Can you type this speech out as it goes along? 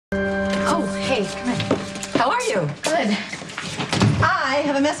Oh, hey, come in. How are you? Good. I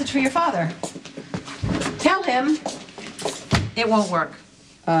have a message for your father. Tell him it won't work.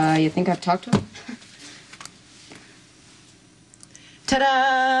 You think I've talked to him?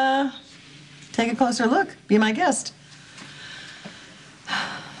 Ta-da! Take a closer look. Be my guest.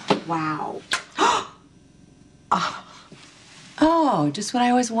 Wow. Oh, just what I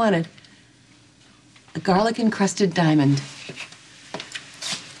always wanted. A garlic-encrusted diamond.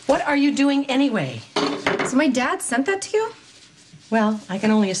 What are you doing anyway? So my dad sent that to you? Well, I can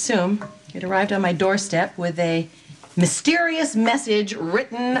only assume. It arrived on my doorstep with a mysterious message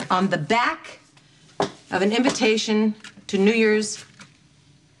written on the back of an invitation to New Year's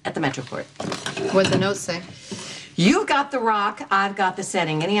at the Metroport. What'd the note say? You've got the rock, I've got the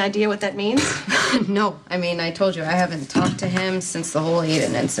setting. Any idea what that means? No. I mean, I told you, I haven't talked to him since the whole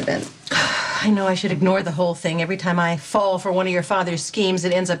Aiden incident. I know I should ignore the whole thing. Every time I fall for one of your father's schemes,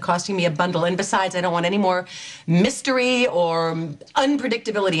 it ends up costing me a bundle. And besides, I don't want any more mystery or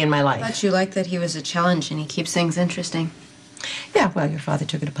unpredictability in my life. But you like that he was a challenge and he keeps things interesting. Yeah, well, your father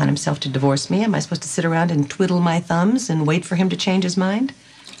took it upon himself to divorce me. Am I supposed to sit around and twiddle my thumbs and wait for him to change his mind?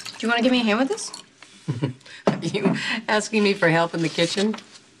 Do you want to give me a hand with this? Are you asking me for help in the kitchen?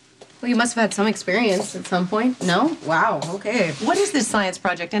 Well, you must have had some experience at some point. No? Wow, okay. What is this science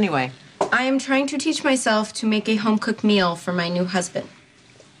project anyway? I am trying to teach myself to make a home-cooked meal for my new husband.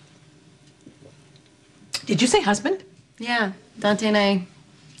 Did you say husband? Yeah, Dante and I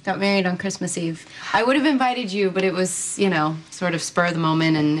got married on Christmas Eve. I would have invited you, but it was, you know, sort of spur of the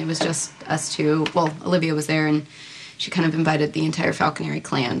moment, and it was just us two. Well, Olivia was there, and she kind of invited the entire Falconary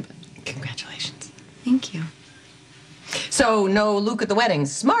clan. But... Congratulations. Thank you. So, no Luke at the wedding.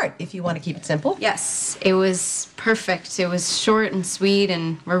 Smart, if you want to keep it simple. Yes, it was perfect. It was short and sweet,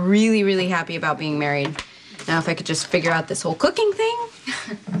 and we're really, really happy about being married. Now, if I could just figure out this whole cooking thing.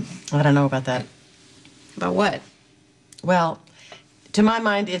 I don't know about that. About what? Well, to my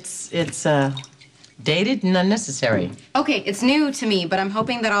mind, it's dated and unnecessary. Okay, it's new to me, but I'm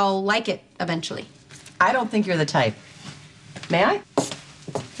hoping that I'll like it eventually. I don't think you're the type. May I?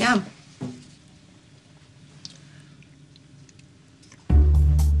 Yeah.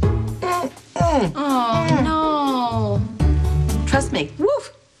 Oh, no. Trust me.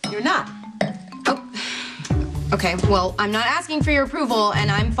 Woof! You're not. Oh. Okay, well, I'm not asking for your approval, and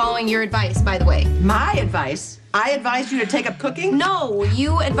I'm following your advice, by the way. My advice? I advised you to take up cooking? No,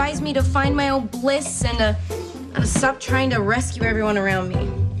 you advised me to find my own bliss and to stop trying to rescue everyone around me.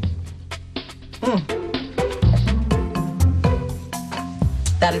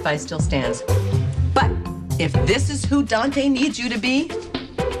 That advice still stands. But if this is who Dante needs you to be,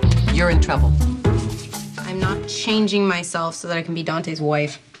 you're in trouble. I'm not changing myself so that I can be Dante's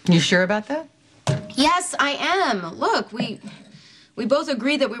wife. You sure about that? Yes, I am. Look, we both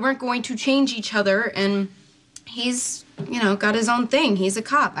agreed that we weren't going to change each other, and he's, you know, got his own thing. He's a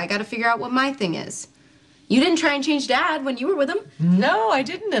cop. I got to figure out what my thing is. You didn't try and change Dad when you were with him. No, I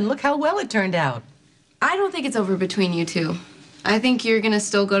didn't, and look how well it turned out. I don't think it's over between you two. I think you're gonna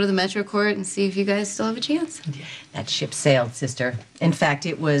still go to the Metro Court and see if you guys still have a chance. That ship sailed, sister. In fact,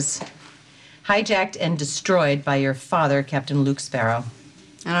 it was hijacked and destroyed by your father, Captain Luke Sparrow.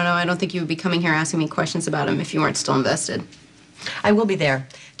 I don't know. I don't think you would be coming here asking me questions about him if you weren't still invested. I will be there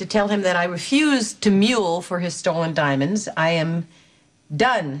to tell him that I refuse to mule for his stolen diamonds. I am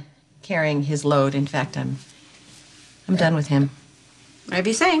done carrying his load. In fact, I'm done with him. Whatever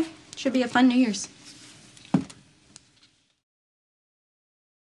you say. Should be a fun New Year's.